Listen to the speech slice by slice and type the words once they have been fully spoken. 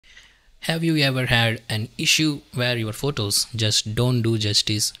Have you ever had an issue where your photos just don't do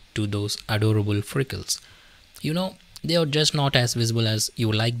justice to those adorable freckles? You know, they are just not as visible as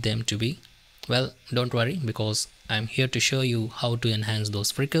you like them to be. Well, don't worry because I'm here to show you how to enhance those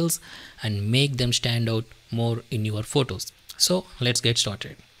freckles and make them stand out more in your photos. So let's get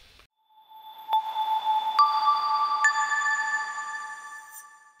started.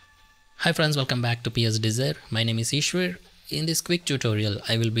 Hi friends, welcome back to PS Desire. My name is Ishwar. In this quick tutorial,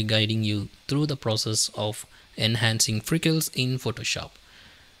 I will be guiding you through the process of enhancing freckles in Photoshop.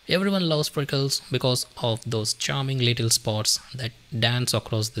 Everyone loves freckles because of those charming little spots that dance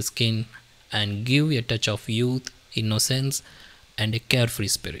across the skin and give a touch of youth, innocence, and a carefree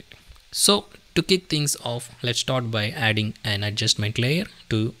spirit. So to kick things off, let's start by adding an adjustment layer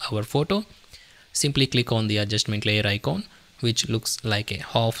to our photo. Simply click on the adjustment layer icon, which looks like a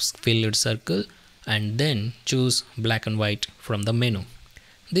half-filled circle, and then choose black and white from the menu.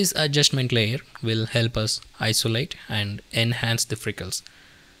 This adjustment layer will help us isolate and enhance the freckles.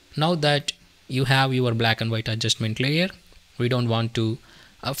 Now that you have your black and white adjustment layer, we don't want to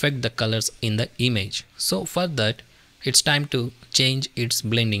affect the colors in the image. So for that, it's time to change its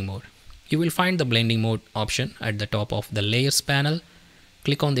blending mode. You will find the blending mode option at the top of the layers panel.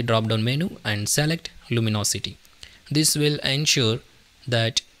 Click on the drop down menu and select luminosity. This will ensure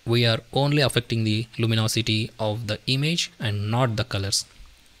that we are only affecting the luminosity of the image and not the colors.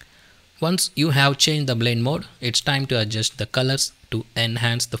 Once you have changed the blend mode, it's time to adjust the colors to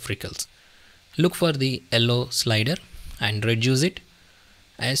enhance the freckles. Look for the yellow slider and reduce it.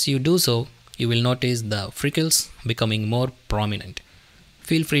 As you do so, you will notice the freckles becoming more prominent.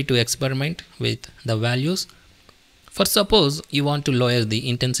 Feel free to experiment with the values. For suppose you want to lower the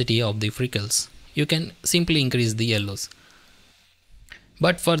intensity of the freckles, you can simply increase the yellows.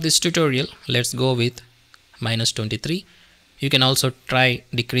 But for this tutorial, let's go with -23. You can also try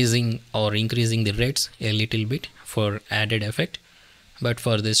decreasing or increasing the reds a little bit for added effect. But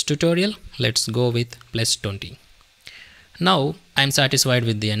for this tutorial, let's go with +20. Now I'm satisfied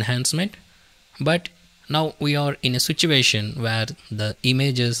with the enhancement, but now we are in a situation where the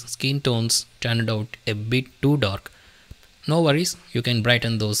image's skin tones turned out a bit too dark. No worries, you can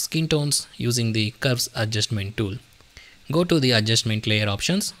brighten those skin tones using the curves adjustment tool. Go to the adjustment layer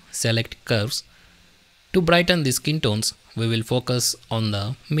options, select curves. To brighten the skin tones, we will focus on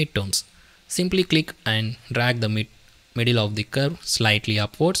the midtones. Simply click and drag the middle of the curve slightly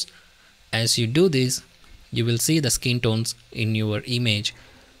upwards. As you do this, you will see the skin tones in your image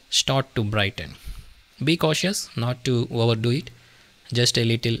start to brighten. Be cautious not to overdo it. Just a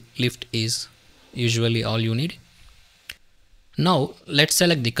little lift is usually all you need. Now let's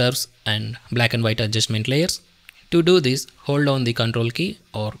select the curves and black and white adjustment layers. To do this, hold on the Control key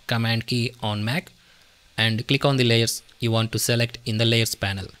or Command key on Mac and click on the layers you want to select in the layers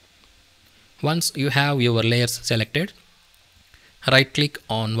panel. Once you have your layers selected, right click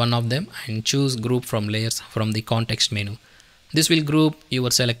on one of them and choose Group from Layers from the context menu. This will group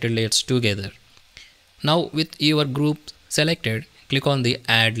your selected layers together. Now with your group selected, click on the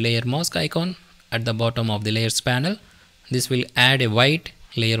Add Layer Mask icon at the bottom of the layers panel. This will add a white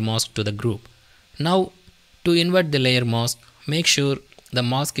layer mask to the group. Now to invert the layer mask, make sure the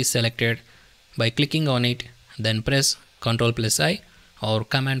mask is selected by clicking on it, then press Ctrl+I or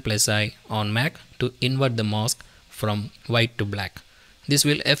Command+I on Mac to invert the mask from white to black. This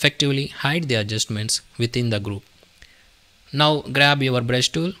will effectively hide the adjustments within the group. Now grab your brush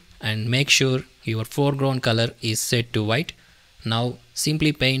tool and make sure your foreground color is set to white. Now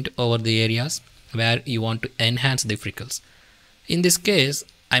simply paint over the areas where you want to enhance the freckles. In this case,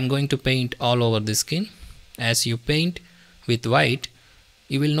 I'm going to paint all over the skin. As you paint with white,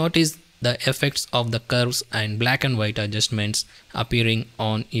 you will notice the effects of the curves and black and white adjustments appearing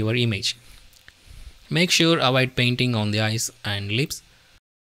on your image. Make sure avoid painting on the eyes and lips.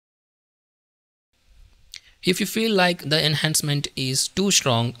 If you feel like the enhancement is too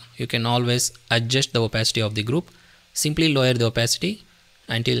strong, you can always adjust the opacity of the group. Simply lower the opacity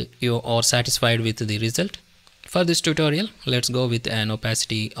until you are satisfied with the result. For this tutorial, let's go with an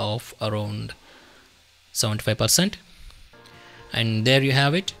opacity of around 75%. And there you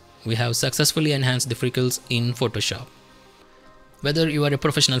have it. We have successfully enhanced the freckles in Photoshop. Whether you are a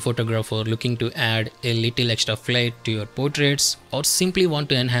professional photographer looking to add a little extra flair to your portraits or simply want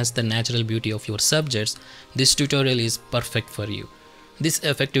to enhance the natural beauty of your subjects, this tutorial is perfect for you. This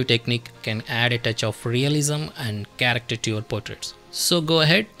effective technique can add a touch of realism and character to your portraits. So go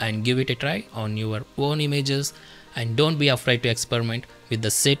ahead and give it a try on your own images and don't be afraid to experiment with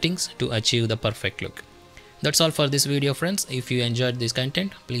the settings to achieve the perfect look. That's all for this video friends. If you enjoyed this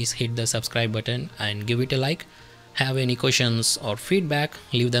content, please hit the subscribe button and give it a like. Have any questions or feedback,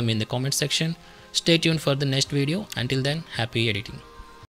 leave them in the comment section. Stay tuned for the next video. Until then, happy editing.